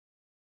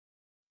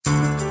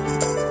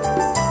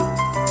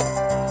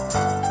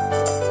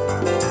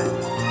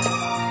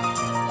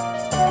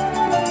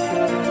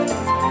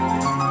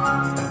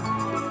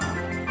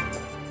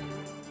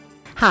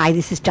Hi,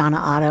 this is Donna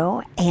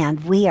Otto,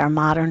 and we are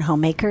Modern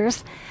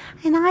Homemakers.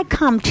 And I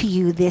come to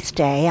you this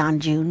day on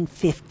June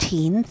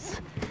 15th,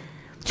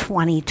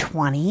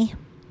 2020,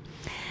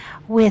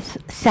 with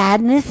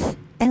sadness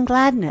and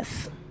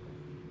gladness.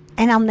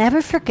 And I'll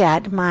never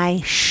forget my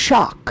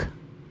shock,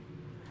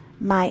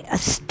 my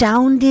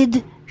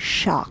astounded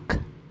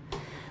shock,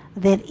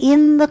 that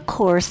in the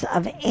course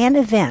of an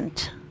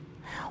event,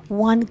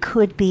 one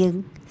could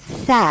be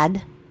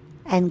sad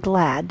and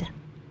glad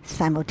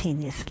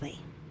simultaneously.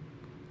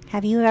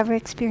 Have you ever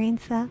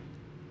experienced that?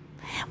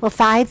 Well,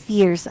 5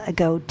 years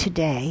ago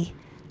today,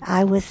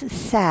 I was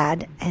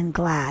sad and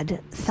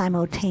glad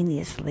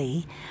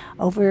simultaneously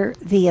over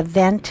the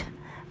event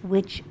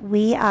which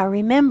we are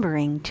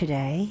remembering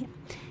today,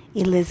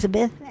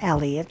 Elisabeth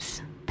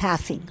Elliot's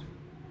passing.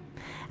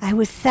 I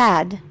was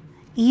sad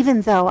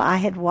even though I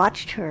had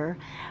watched her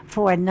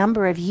for a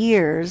number of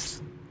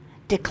years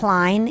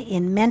decline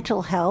in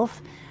mental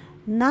health,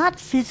 not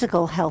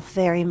physical health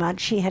very much.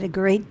 She had a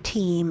great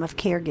team of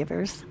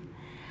caregivers.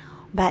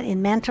 But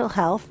in mental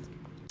health,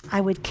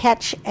 I would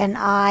catch an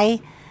eye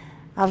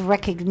of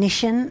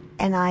recognition,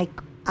 and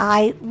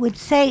I would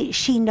say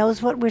she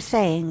knows what we're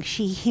saying.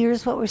 She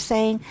hears what we're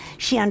saying.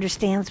 She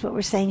understands what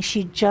we're saying.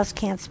 She just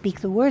can't speak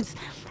the words.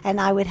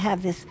 And I would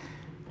have this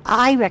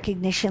eye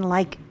recognition,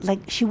 like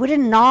she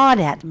wouldn't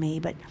nod at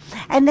me,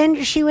 and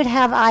then she would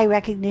have eye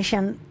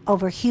recognition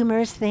over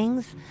humorous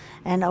things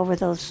and over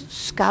those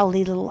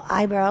scowly little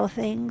eyebrow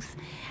things.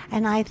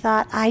 And I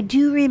thought, I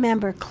do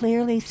remember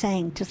clearly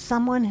saying to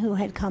someone who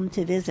had come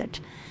to visit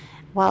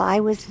while I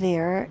was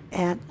there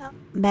at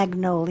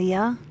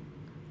Magnolia,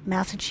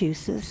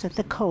 Massachusetts, at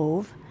the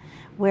Cove,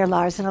 where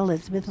Lars and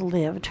Elizabeth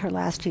lived her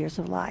last years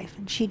of life.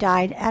 And she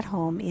died at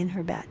home in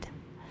her bed.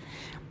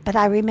 But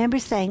I remember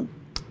saying,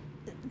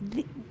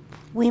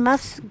 we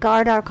must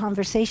guard our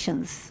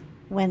conversations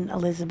when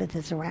Elizabeth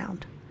is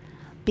around,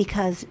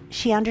 because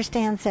she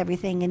understands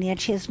everything, and yet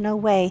she has no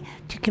way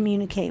to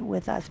communicate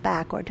with us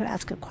back or to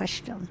ask a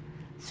question.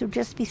 So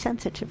just be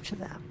sensitive to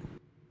that.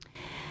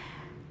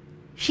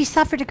 She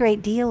suffered a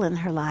great deal in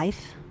her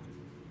life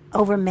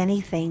over many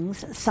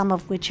things, some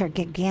of which are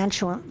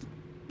gargantuan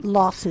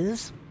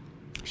losses.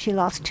 She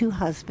lost 2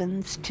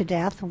 husbands to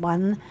death,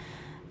 one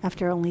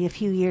after only a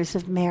few years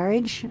of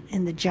marriage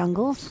in the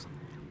jungles,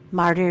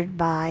 martyred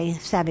by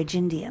savage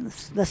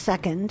Indians. The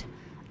second,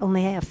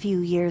 only a few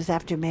years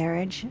after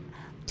marriage,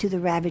 to the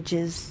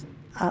ravages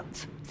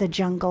of the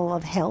jungle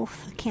of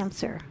health,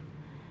 cancer.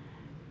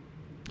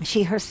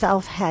 She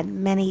herself had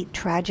many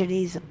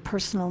tragedies of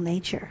personal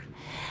nature,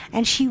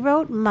 and she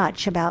wrote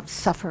much about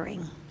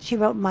suffering.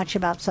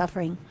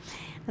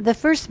 The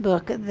first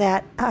book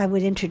that I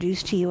would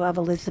introduce to you of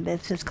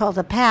Elizabeth's is called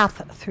A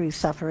Path Through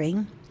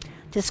Suffering,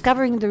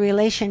 Discovering the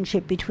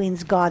Relationship Between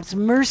God's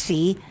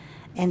Mercy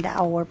and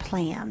Our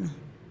Plan.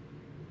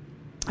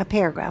 A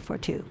paragraph or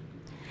two.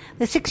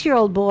 The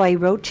 6-year-old boy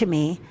wrote to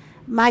me,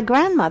 "My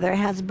grandmother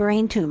has a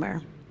brain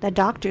tumor. The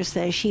doctor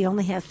says she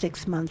only has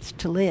 6 months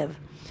to live.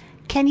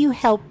 Can you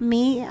help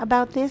me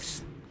about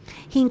this?"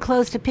 He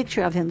enclosed a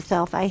picture of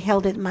himself. I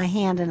held it in my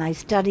hand and I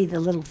studied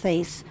the little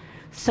face.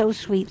 So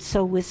sweet,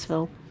 so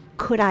wistful.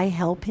 Could I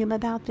help him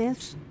about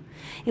this?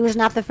 It was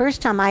not the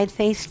first time I had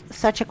faced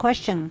such a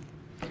question.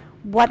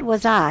 What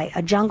was I,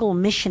 a jungle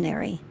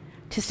missionary,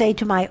 to say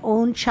to my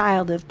own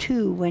child of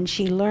 2 when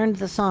she learned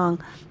the song,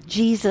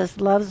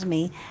 "Jesus Loves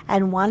Me,"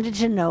 and wanted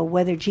to know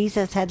whether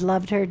Jesus had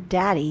loved her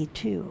daddy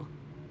too?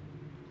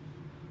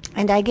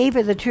 And I gave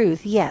her the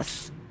truth,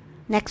 yes.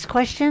 Next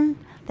question,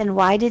 then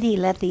why did he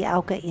let the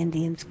Auca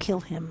Indians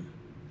kill him?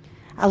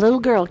 A little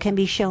girl can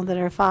be shown that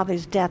her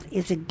father's death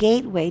is a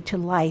gateway to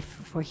life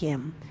for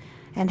him.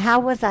 And how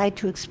was I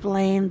to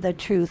explain the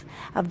truth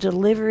of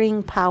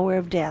delivering power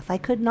of death? I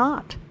could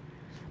not.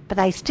 But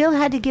I still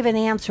had to give an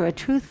answer, a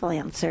truthful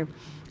answer.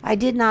 I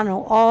did not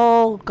know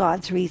all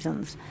God's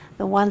reasons.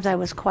 The ones I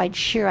was quite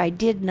sure I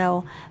did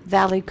know,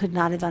 Valerie could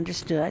not have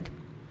understood.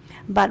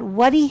 But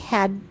what he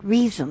had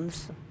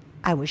reasons,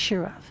 I was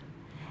sure of.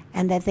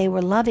 And that they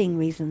were loving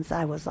reasons,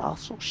 I was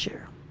also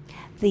sure.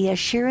 The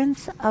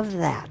assurance of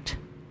that,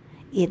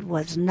 it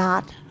was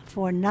not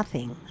for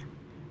nothing,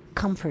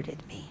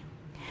 comforted me.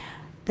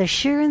 The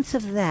assurance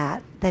of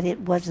that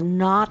it was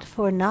not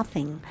for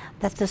nothing,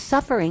 that the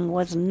suffering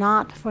was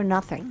not for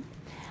nothing.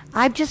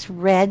 I've just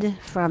read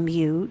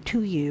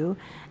to you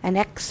an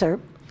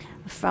excerpt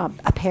from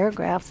a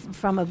paragraph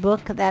from a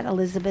book that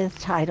Elizabeth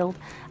titled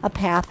A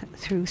Path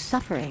Through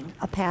Suffering,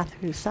 A Path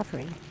Through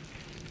Suffering.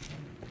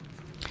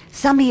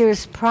 Some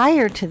years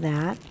prior to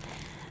that,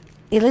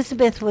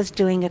 Elizabeth was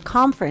doing a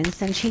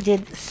conference, and she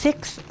did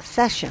 6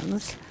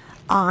 sessions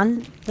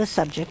on the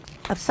subject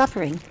of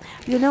suffering.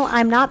 You know,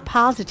 I'm not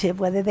positive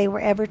whether they were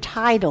ever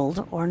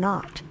titled or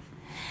not.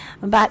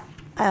 But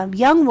a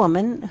young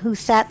woman who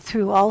sat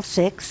through all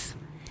 6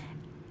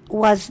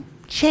 was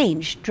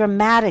changed,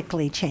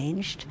 dramatically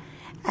changed,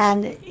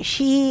 and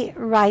she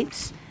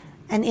writes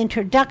an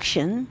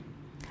introduction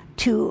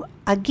to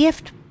a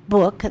gift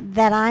book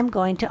that I'm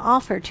going to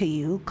offer to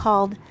you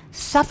called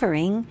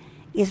Suffering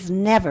is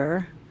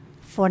Never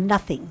for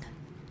Nothing.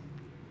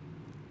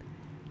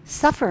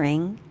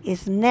 Suffering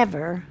is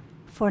never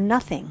for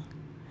nothing.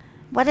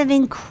 What an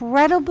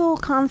incredible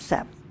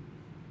concept,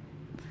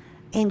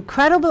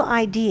 incredible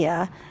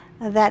idea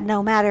that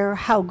no matter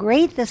how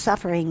great the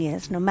suffering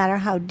is, no matter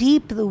how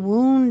deep the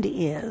wound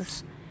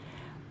is,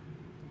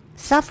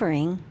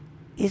 suffering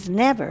is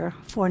never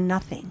for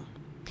nothing.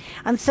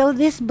 And so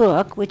this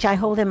book, which I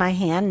hold in my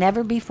hand,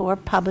 never before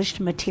published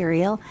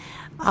material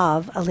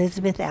of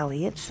Elisabeth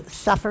Elliot's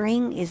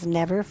Suffering is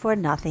Never for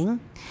Nothing,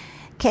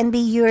 can be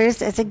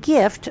yours as a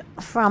gift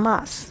from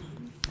us.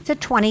 It's a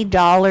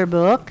 $20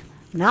 book,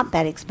 not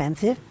that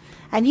expensive,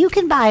 and you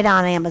can buy it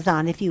on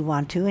Amazon if you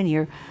want to and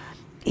you're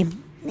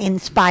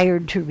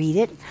inspired to read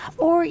it,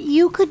 or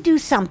you could do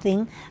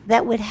something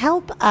that would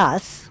help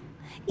us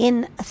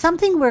in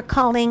something we're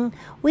calling,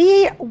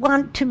 we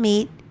want to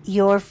meet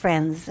your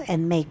friends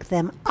and make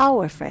them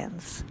our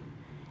friends.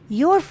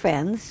 Your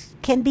friends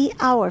can be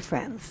our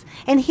friends.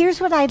 And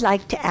here's what I'd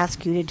like to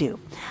ask you to do.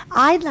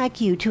 I'd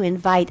like you to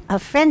invite a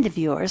friend of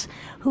yours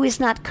who is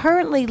not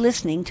currently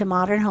listening to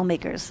Modern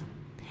Homemakers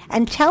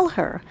and tell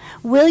her,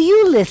 will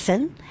you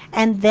listen,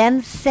 and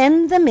then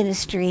send the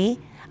ministry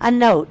a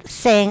note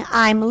saying,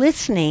 I'm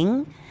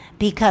listening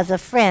because a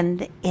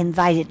friend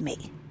invited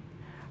me.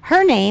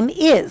 Her name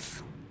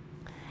is.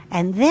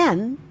 And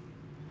then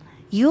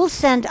you'll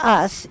send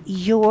us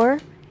your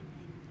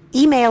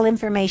email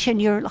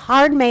information, your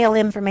hard mail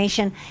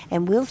information,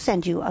 and we'll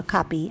send you a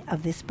copy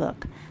of this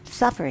book,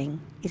 Suffering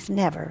is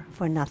Never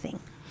for Nothing.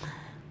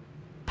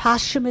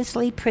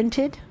 Posthumously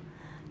printed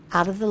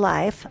out of the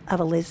life of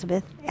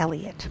Elisabeth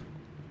Elliot.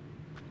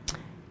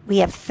 We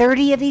have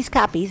 30 of these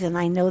copies, and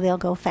I know they'll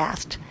go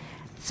fast.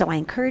 So I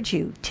encourage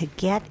you to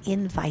get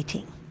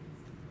inviting.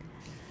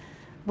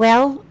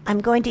 Well,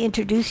 I'm going to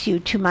introduce you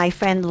to my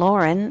friend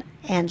Lauren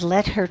and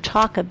let her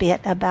talk a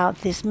bit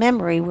about this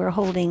memory we're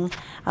holding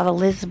of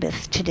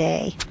Elisabeth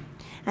today.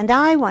 And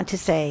I want to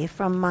say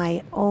from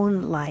my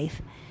own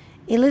life,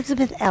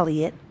 Elisabeth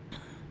Elliot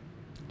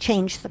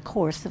changed the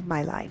course of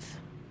my life.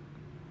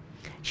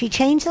 She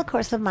changed the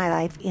course of my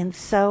life in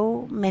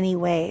so many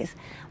ways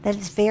that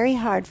it's very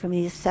hard for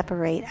me to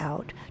separate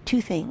out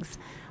two things.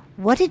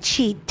 What did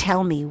she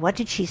tell me? What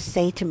did she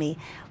say to me?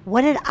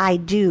 What did I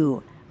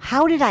do?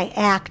 How did I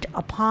act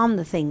upon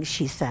the things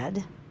she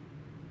said?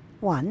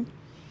 One.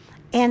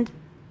 And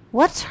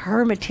what's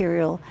her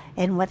material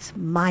and what's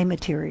my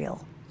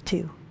material?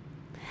 Two.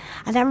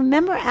 And I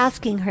remember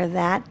asking her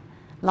that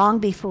long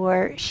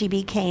before she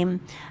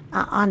became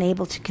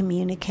unable to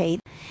communicate,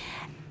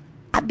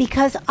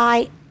 because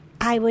I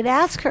would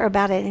ask her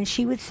about it and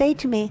she would say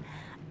to me,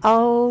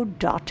 oh,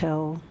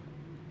 Dotto,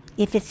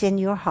 if it's in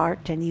your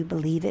heart and you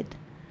believe it,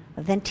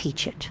 then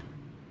teach it.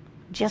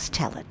 Just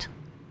tell it.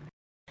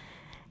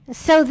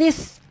 So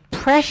this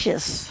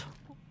precious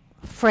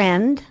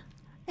friend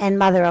and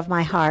mother of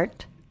my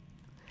heart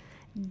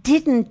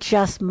didn't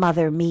just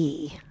mother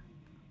me.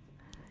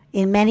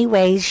 In many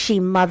ways, she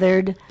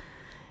mothered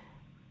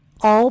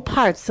all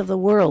parts of the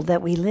world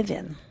that we live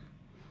in.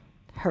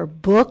 Her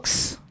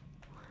books,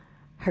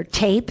 her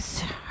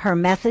tapes, her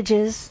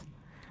messages,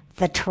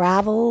 the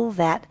travel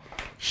that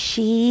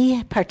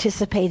she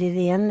participated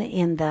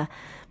in the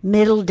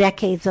middle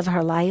decades of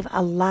her life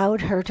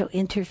allowed her to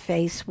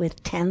interface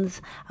with tens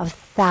of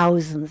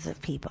thousands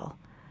of people.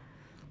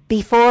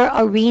 Before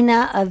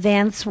arena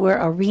events were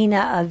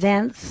arena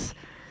events,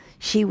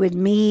 she would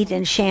meet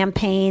in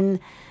Champaign,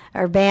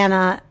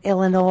 Urbana,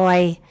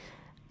 Illinois.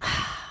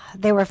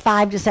 There were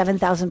 5,000 to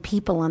 7,000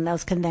 people in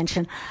those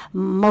conventions,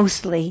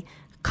 mostly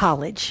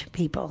college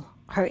people.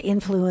 Her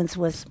influence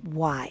was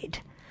wide.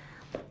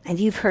 And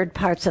you've heard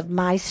parts of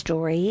my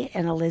story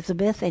and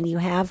Elisabeth, and you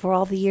have for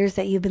all the years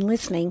that you've been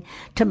listening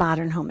to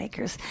Modern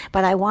Homemakers.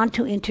 But I want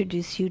to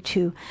introduce you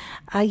to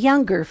a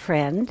younger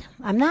friend.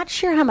 I'm not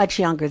sure how much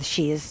younger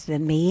she is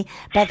than me,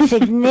 but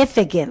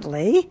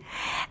significantly.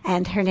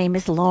 And her name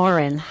is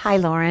Lauren. Hi,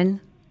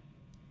 Lauren.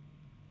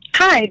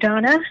 Hi,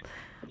 Donna.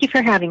 Thank you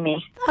for having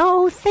me.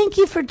 Oh, thank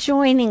you for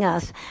joining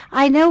us.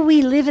 I know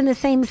we live in the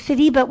same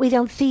city, but we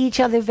don't see each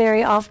other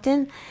very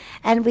often,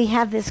 and we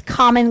have this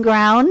common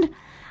ground.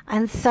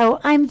 And so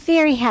I'm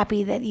very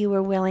happy that you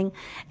were willing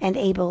and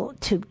able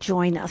to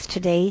join us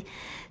today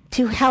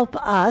to help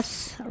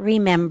us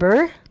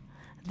remember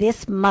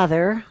this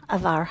mother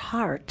of our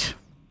heart.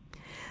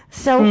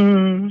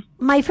 So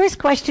my first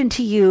question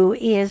to you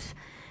is,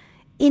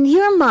 in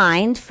your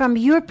mind, from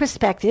your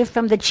perspective,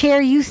 from the chair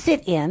you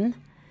sit in,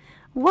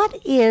 what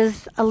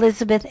is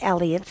Elisabeth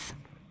Elliot's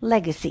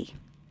legacy?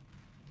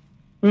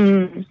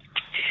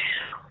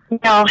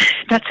 Well,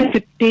 that's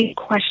a big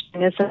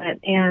question, isn't it?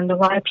 And a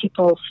lot of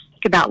people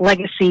think about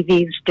legacy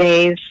these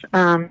days,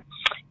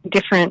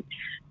 different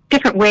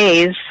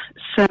ways.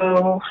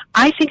 So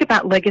I think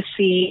about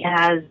legacy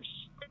as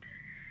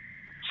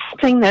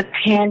something that's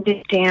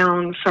handed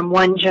down from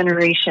one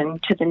generation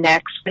to the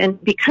next.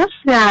 And because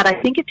of that, I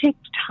think it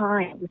takes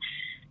time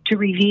to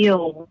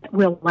reveal what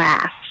will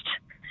last.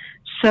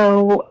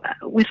 So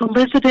with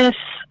Elisabeth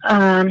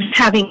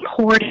having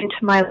poured into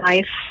my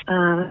life,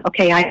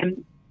 I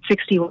am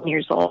 61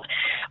 years old.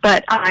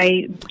 But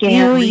I began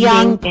You reading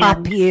young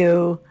pup,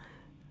 you.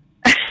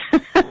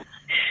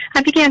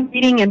 I began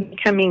reading and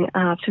becoming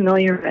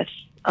familiar with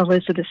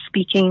Elizabeth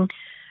speaking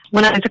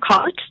when I was a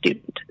college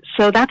student.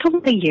 So that's a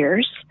lot of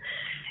years.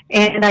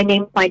 And I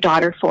named my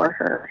daughter for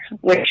her,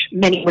 which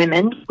many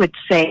women would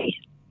say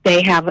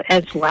they have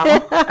as well.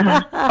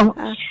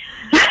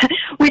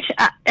 Which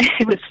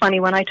it was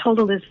funny when I told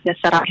Elizabeth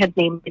that I had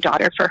named my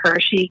daughter for her.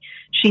 She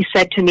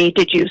said to me,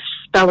 "Did you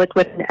spell it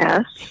with an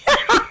S?"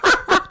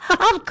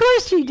 Of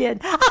course you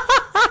did.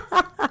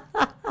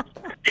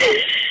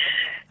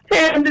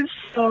 And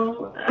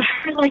so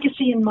her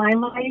legacy in my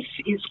life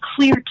is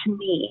clear to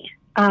me.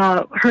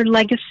 Her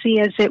legacy,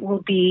 as it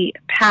will be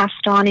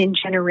passed on in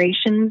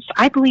generations,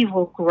 I believe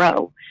will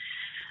grow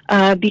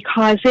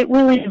because it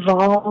will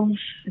involve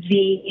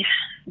the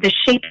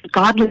shape of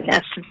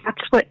godliness.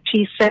 That's what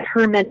she said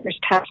her mentors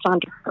passed on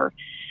to her,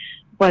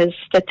 was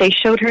that they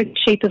showed her the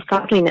shape of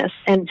godliness,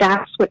 and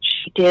that's what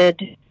she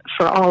did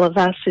for all of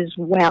us as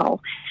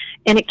well.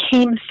 And it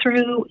came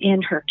through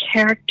in her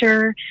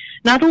character,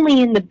 not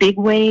only in the big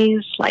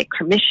ways like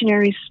her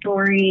missionary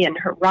story and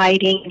her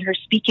writing and her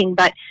speaking,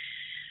 but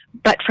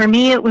for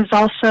me it was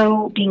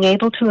also being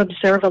able to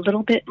observe a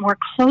little bit more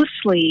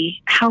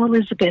closely how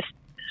Elizabeth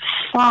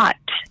fought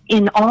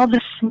in all the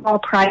small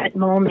private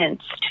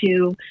moments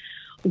to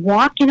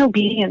walk in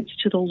obedience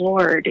to the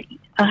Lord,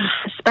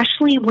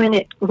 especially when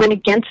it went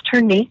against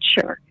her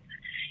nature.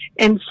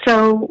 And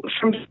so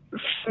from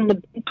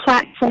the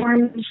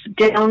platforms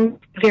down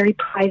very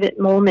private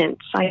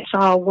moments, I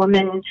saw a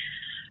woman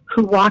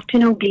who walked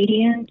in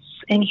obedience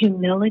and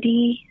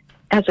humility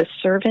as a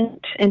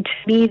servant. And to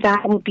me,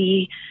 that will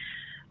be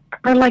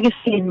her legacy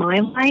in my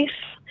life,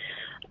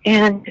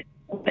 and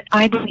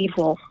I believe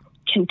will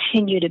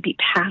continue to be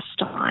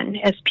passed on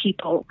as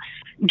people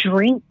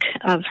drink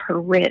of her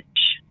rich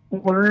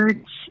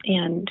words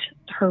and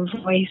her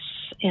voice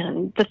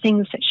and the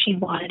things that she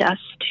wanted us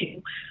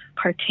to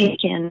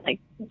partake in, like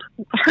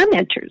her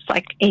mentors,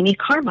 like Amy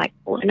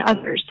Carmichael and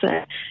others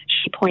that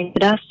she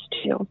pointed us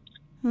to.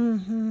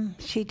 Mm-hmm.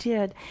 She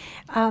did.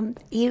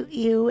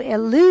 You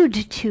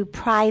allude to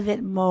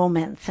private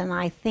moments, and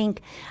I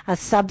think a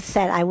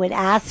subset I would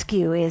ask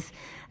you is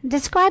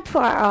describe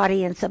for our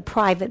audience a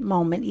private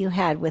moment you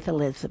had with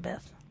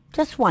Elizabeth.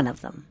 Just one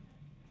of them.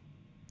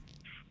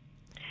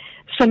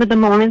 Some of the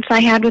moments I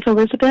had with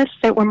Elizabeth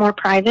that were more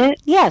private?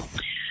 Yes.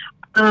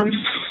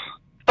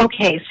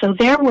 Okay, so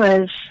there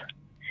was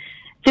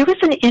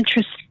an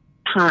interesting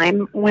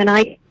time when I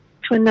went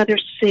to another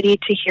city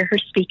to hear her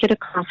speak at a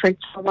conference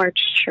in a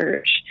large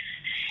church.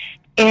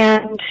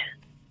 And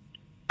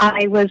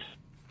I was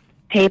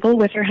at a table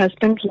with her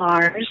husband,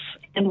 Lars,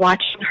 and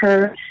watching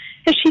her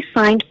as she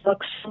signed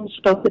books and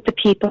spoke with the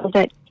people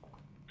that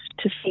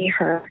to see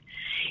her.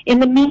 In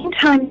the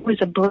meantime, there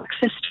was a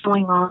breakfast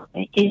going on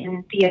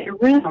in the other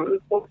room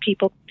where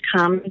people could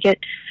come and get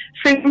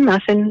free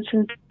muffins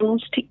and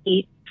things to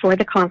eat before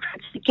the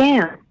conference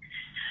began.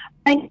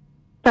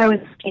 I was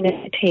sitting at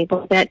a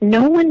table that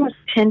no one was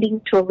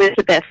attending to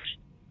Elizabeth.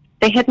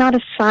 They had not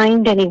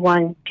assigned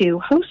anyone to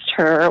host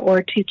her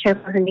or to care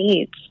for her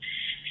needs.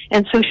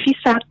 And so she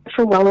sat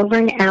for well over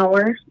an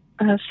hour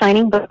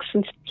signing books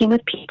and speaking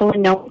with people,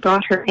 and no one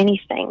brought her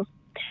anything.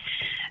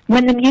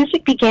 When the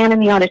music began in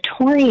the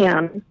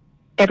auditorium,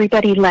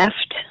 everybody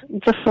left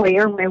the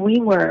foyer where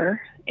we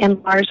were,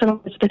 and Lars and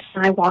Elizabeth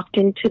and I walked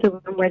into the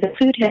room where the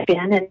food had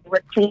been, and we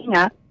were cleaning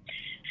up.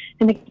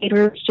 And the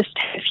caterers just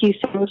had a few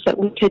things that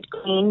we could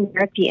clean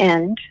there at the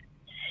end.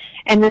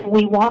 And then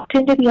we walked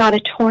into the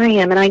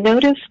auditorium, and I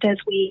noticed as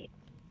we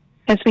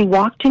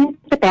walked into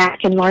the back,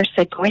 and Lars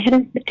said, "Go ahead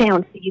and sit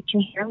down so you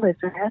can hear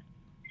Elizabeth."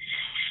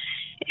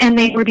 And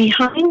they were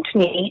behind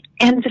me,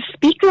 and the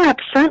speaker up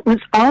front was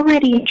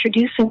already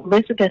introducing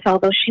Elizabeth,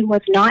 although she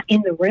was not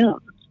in the room.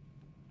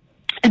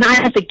 And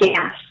I was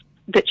aghast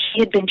that she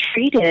had been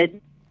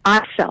treated,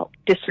 I felt,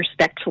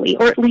 disrespectfully,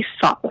 or at least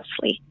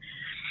thoughtlessly.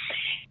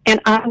 And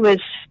I was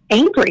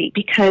angry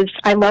because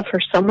I love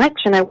her so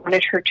much and I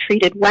wanted her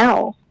treated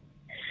well.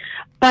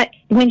 But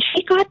when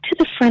she got to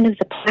the front of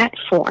the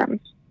platform,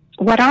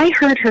 what I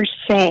heard her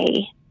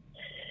say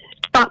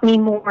taught me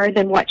more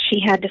than what she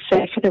had to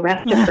say for the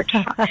rest of her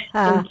talk.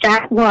 And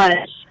that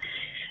was,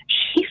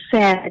 she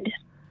said,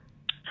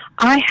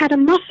 "I had a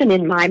muffin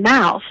in my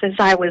mouth as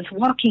I was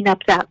walking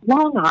up that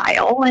long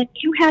aisle, and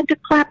you had to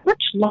clap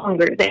much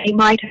longer than you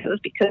might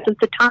have because of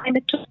the time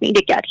it took me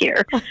to get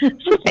here.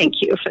 So thank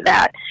you for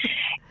that."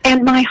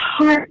 And my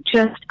heart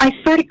I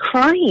started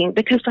crying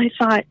because I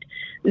thought,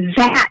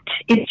 that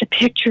is a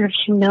picture of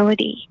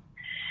humility.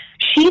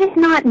 She did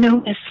not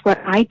notice what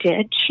I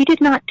did. She did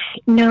not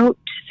take note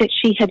that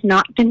she had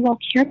not been well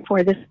cared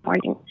for this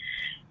morning.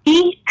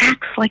 She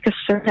acts like a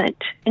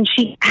servant, and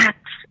she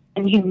acts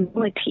in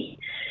humility,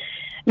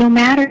 no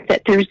matter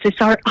that there's this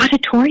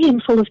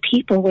auditorium full of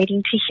people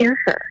waiting to hear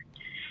her.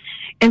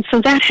 And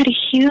so that had a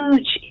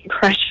huge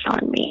impression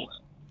on me.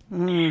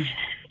 Mm.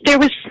 There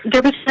was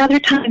another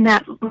time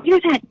later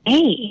that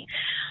day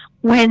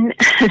when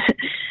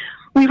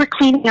we were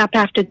cleaning up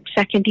after the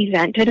second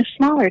event at a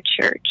smaller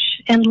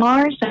church, and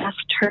Lars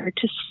asked her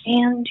to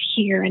stand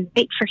here and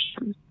wait for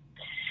him.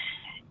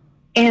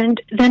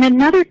 And then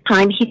another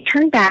time, he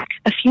turned back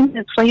a few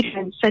minutes later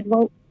and said,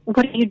 well,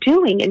 what are you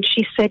doing? And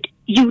she said,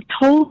 you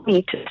told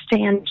me to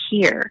stand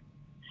here.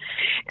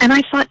 And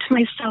I thought to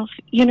myself,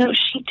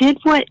 she did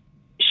what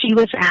she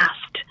was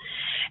asked.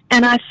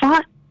 And I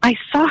thought, I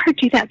saw her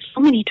do that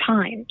so many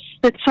times,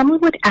 that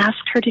someone would ask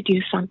her to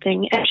do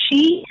something, and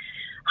she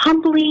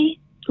humbly,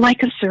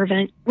 like a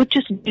servant, would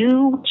just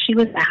do what she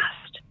was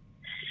asked.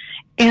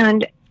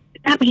 And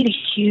that made a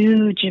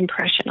huge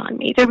impression on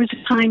me. There was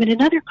a time at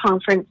another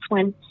conference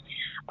when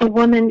a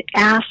woman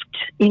asked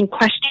in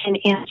question and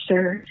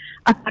answer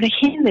about a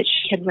hymn that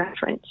she had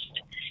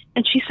referenced.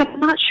 And she said,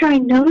 I'm not sure I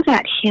know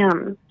that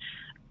hymn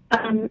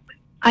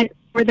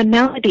or the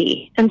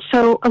melody. And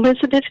so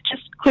Elizabeth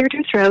just cleared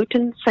her throat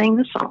and sang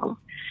the song.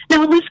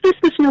 Now, Elizabeth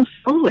was no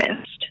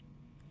soloist.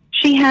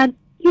 She had,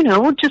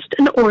 just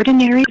an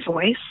ordinary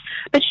voice,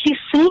 but she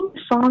sang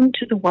the song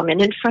to the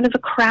woman in front of a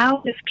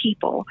crowd of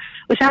people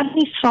without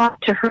any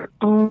thought to her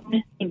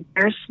own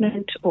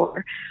embarrassment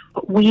or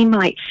what we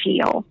might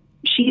feel.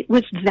 She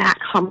was that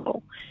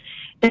humble.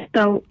 And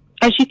so,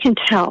 as you can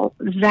tell,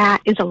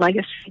 that is a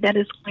legacy that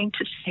is going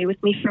to stay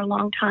with me for a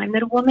long time,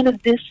 that a woman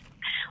of this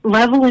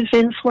level of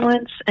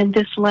influence and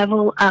this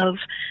level of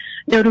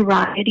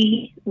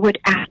notoriety would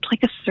act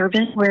like a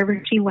servant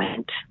wherever she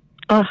went.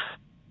 Oh,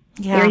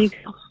 yeah. There you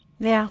go.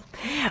 Yeah.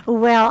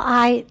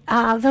 Well,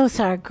 those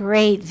are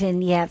great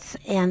vignettes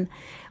and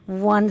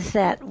ones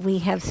that we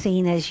have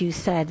seen, as you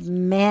said,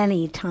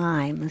 many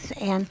times.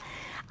 And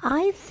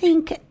I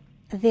think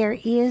there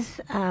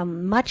is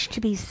much to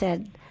be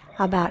said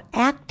about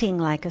acting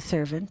like a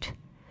servant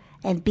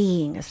and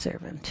being a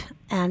servant.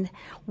 And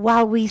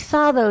while we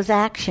saw those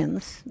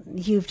actions,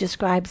 you've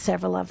described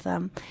several of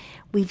them,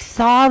 we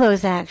saw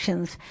those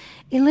actions,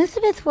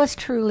 Elizabeth was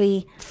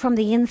truly, from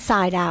the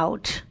inside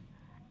out,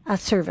 a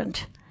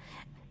servant.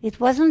 It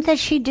wasn't that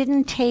she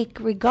didn't take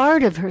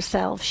regard of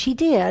herself. She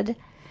did.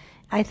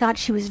 I thought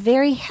she was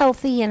very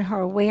healthy in her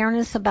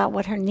awareness about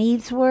what her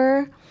needs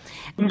were,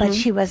 but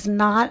she was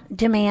not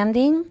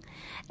demanding.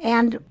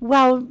 And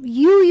while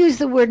you use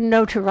the word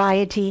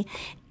notoriety,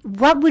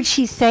 what would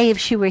she say if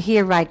she were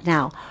here right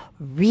now?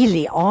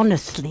 Really,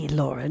 honestly,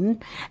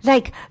 Lauren,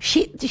 like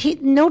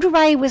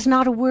notoriety was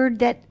not a word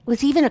that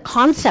was even a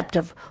concept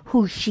of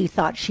who she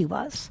thought she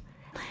was.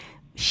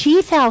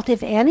 She felt,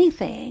 if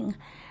anything,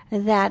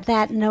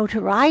 that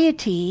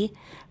notoriety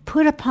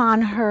put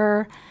upon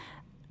her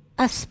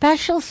a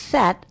special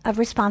set of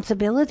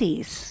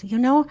responsibilities,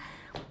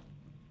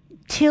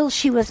 till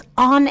she was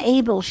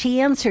unable.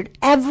 She answered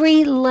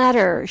every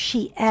letter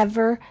she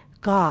ever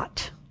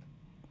got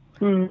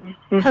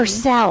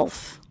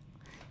herself.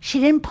 She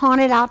didn't pawn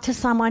it out to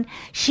someone.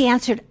 She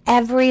answered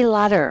every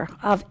letter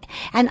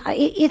and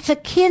it's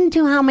akin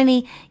to how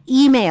many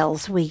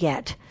emails we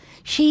get.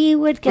 She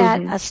would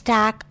get a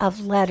stack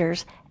of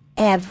letters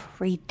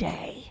every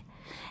day,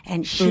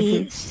 and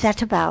she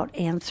set about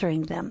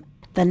answering them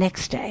the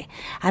next day.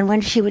 And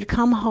when she would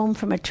come home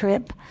from a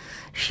trip,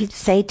 she'd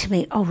say to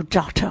me, "Oh,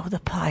 Dotto, the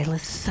pile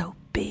is so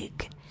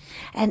big."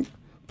 And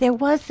there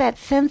was that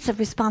sense of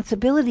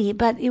responsibility,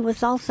 but it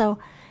was also,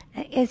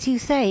 as you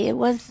say, it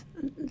was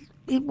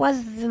the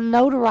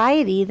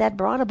notoriety that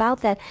brought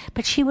about that.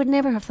 But she would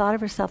never have thought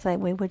of herself that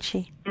way, would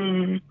she?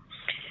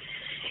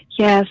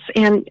 Yes,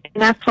 and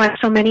that's why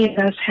so many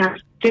of us have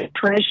the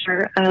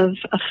treasure of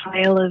a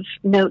file of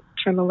notes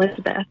from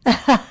Elizabeth.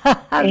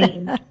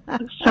 And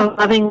so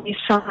lovingly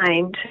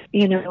signed,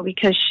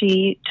 because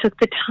she took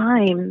the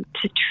time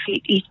to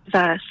treat each of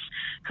us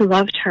who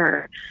loved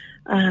her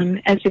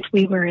as if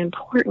we were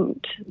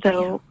important.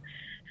 Though,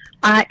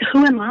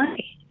 who am I,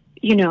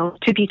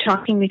 to be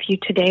talking with you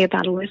today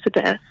about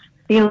Elizabeth?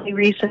 The only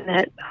reason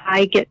that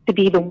I get to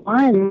be the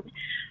one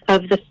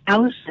of the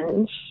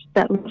thousands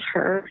that love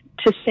her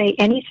to say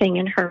anything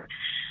in her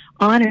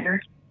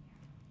honor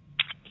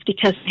is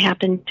because I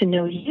happen to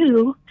know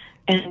you,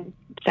 and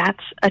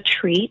that's a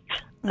treat.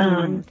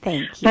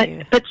 Thank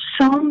you. But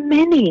so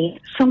many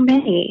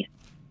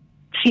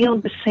feel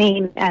the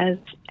same as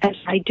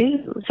I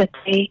do, that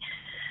they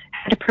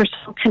had a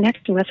personal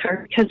connection with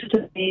her because of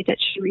the way that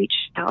she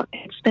reached out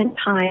and spent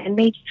time and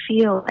made you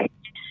feel like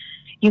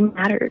you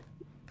mattered.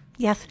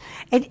 Yes.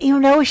 And,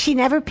 she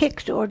never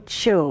picked or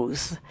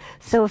chose.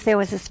 So if there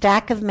was a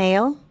stack of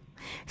mail,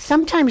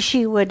 sometimes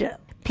she would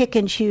pick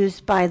and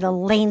choose by the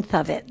length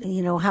of it,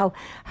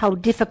 how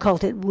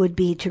difficult it would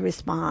be to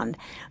respond.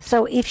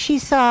 So if she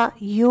saw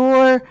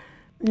your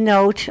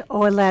note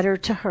or letter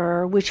to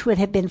her, which would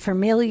have been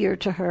familiar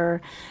to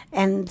her,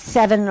 and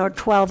 7 or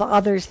 12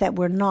 others that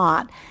were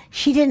not,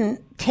 she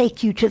didn't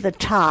take you to the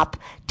top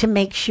to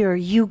make sure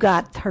you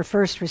got her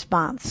first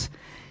response.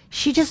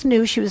 she just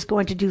knew she was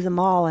going to do them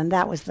all, and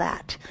that was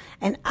that.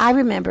 And I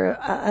remember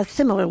a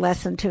similar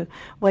lesson to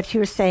what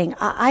you're saying.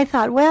 I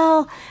thought,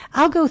 well,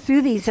 I'll go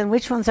through these and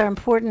which ones are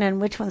important and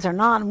which ones are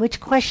not, and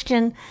which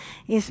question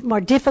is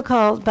more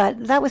difficult,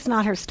 but that was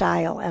not her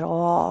style at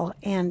all.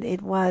 And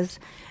it was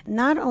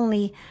not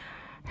only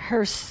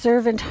her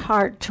servant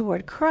heart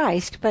toward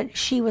Christ, but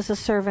she was a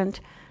servant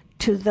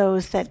to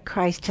those that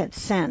Christ had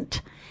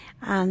sent.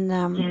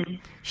 And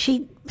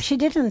she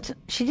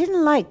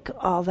didn't like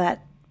all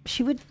that.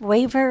 She would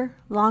wave her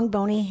long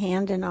bony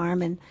hand and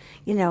arm and,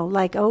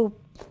 like, oh,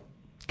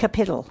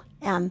 capital.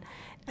 And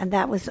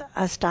that was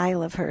a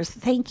style of hers.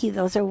 Thank you.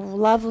 Those are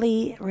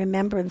lovely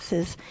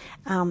remembrances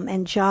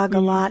and jog a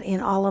lot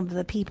in all of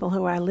the people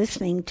who are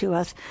listening to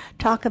us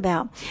talk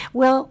about.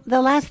 Well,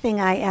 the last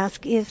thing I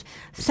ask is,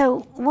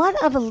 so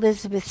what of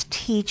Elizabeth's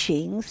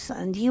teachings,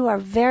 and you are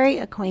very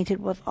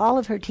acquainted with all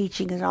of her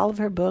teachings and all of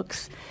her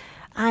books,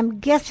 I'm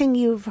guessing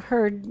you've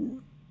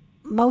heard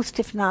most,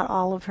 if not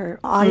all, of her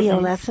audio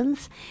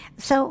lessons.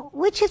 So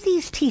which of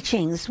these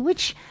teachings,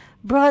 which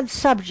broad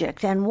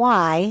subject, and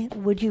why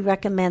would you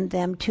recommend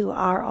them to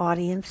our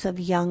audience of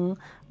young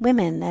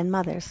women and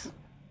mothers?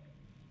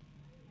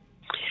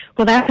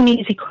 Well, that's an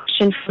easy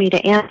question for me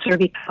to answer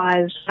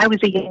because I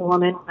was a young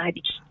woman when I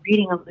began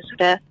reading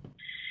Elizabeth,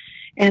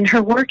 and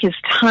her work is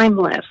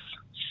timeless.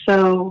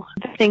 So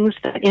the things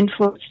that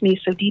influenced me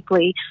so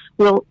deeply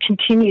will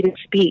continue to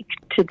speak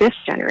to this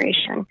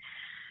generation.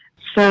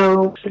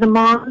 So for the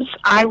moms,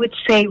 I would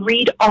say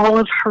read all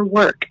of her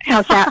work.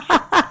 How's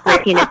that?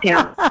 Breaking it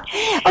down.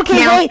 Okay,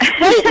 now,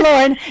 wait,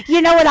 Lauren.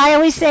 You know what I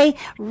always say?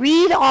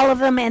 Read all of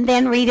them and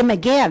then read them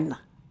again.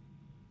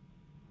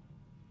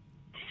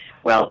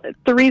 Well,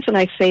 the reason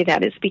I say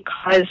that is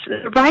because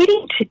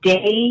writing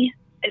today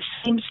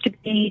seems to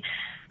be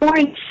more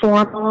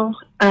informal,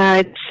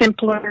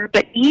 simpler,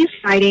 but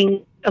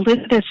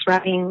Elizabeth's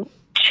writing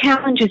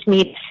challenges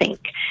me to think.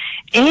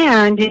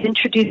 And it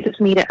introduces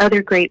me to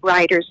other great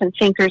writers and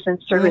thinkers and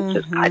servants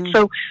of God.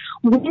 So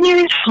when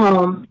you're at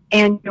home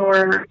and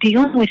you're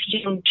dealing with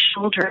young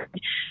children,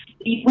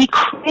 we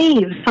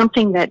crave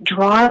something that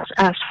draws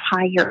us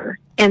higher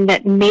and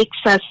that makes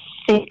us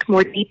think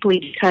more deeply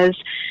because,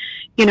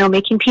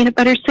 making peanut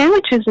butter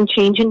sandwiches and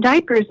changing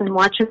diapers and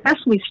watching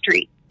Sesame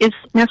Street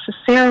isn't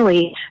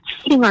necessarily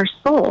feeding our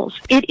souls.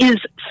 It is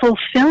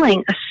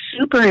fulfilling a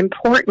super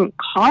important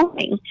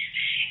calling.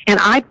 And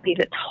I believe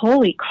it's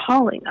holy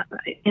calling.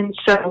 And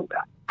so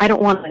I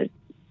don't want to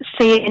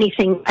say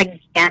anything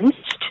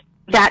against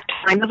that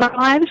time of our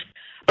lives,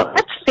 but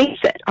let's face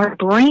it, our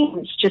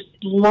brains just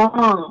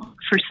long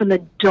for some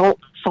adult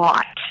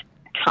thought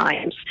at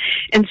times.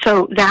 And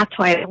so that's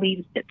why I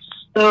believe it's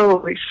so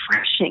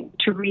refreshing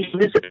to read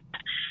Elizabeth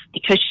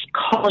because she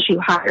calls you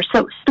higher.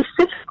 So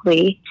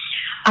specifically,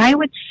 I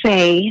would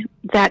say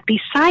that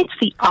besides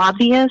the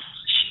obvious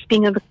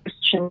shaping of a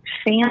Christian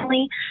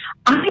family,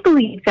 I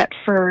believe that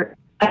for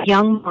a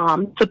young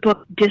mom, the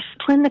book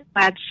Discipline the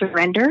Glad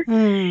Surrender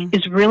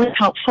is really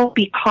helpful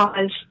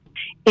because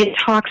it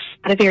talks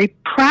about a very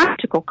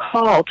practical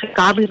call to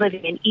godly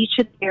living in each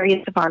of the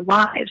areas of our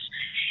lives.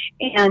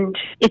 And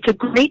it's a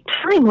great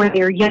time when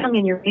you're young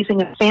and you're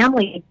raising a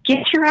family.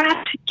 Get your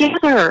act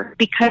together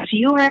because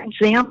you are an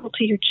example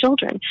to your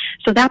children.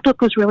 So that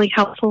book was really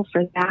helpful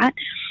for that.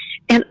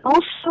 And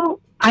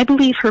also, I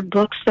believe her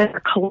books that are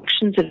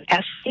collections of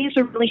essays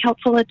are really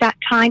helpful at that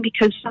time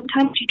because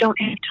sometimes you don't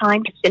have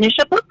time to finish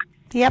a book.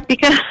 Yep.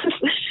 Because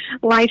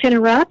life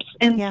interrupts.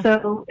 And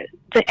so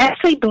the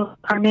essay books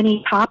are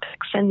many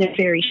topics and they're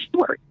very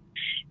short.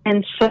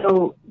 And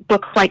so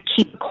books like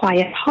Keep a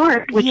Quiet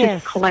Heart, which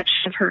is a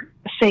collection of her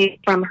essays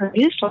from her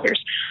newsletters,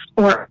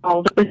 or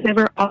All That Was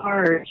Ever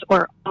Ours,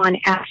 or On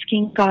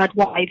Asking God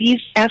Why.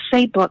 These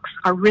essay books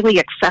are really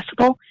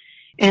accessible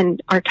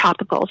and are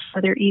topical,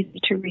 so they're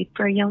easy to read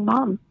for a young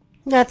mom.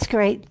 That's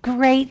great.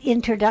 Great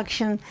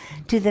introduction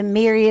to the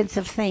myriads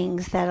of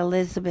things that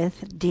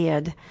Elizabeth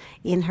did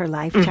in her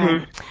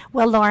lifetime.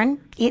 Well,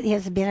 Lauren, it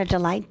has been a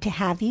delight to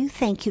have you.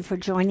 Thank you for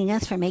joining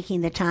us, for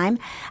making the time.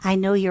 I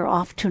know you're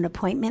off to an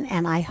appointment,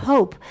 and I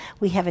hope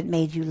we haven't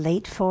made you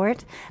late for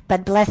it.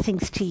 But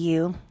blessings to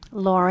you,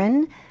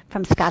 Lauren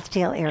from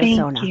Scottsdale,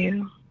 Arizona. Thank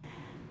you.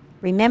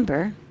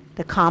 Remember,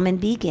 the common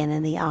begin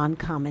and the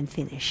uncommon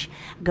finish.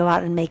 Go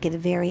out and make it a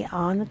very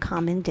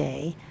uncommon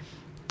day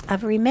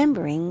of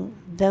remembering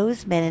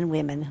those men and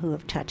women who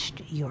have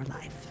touched your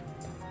life.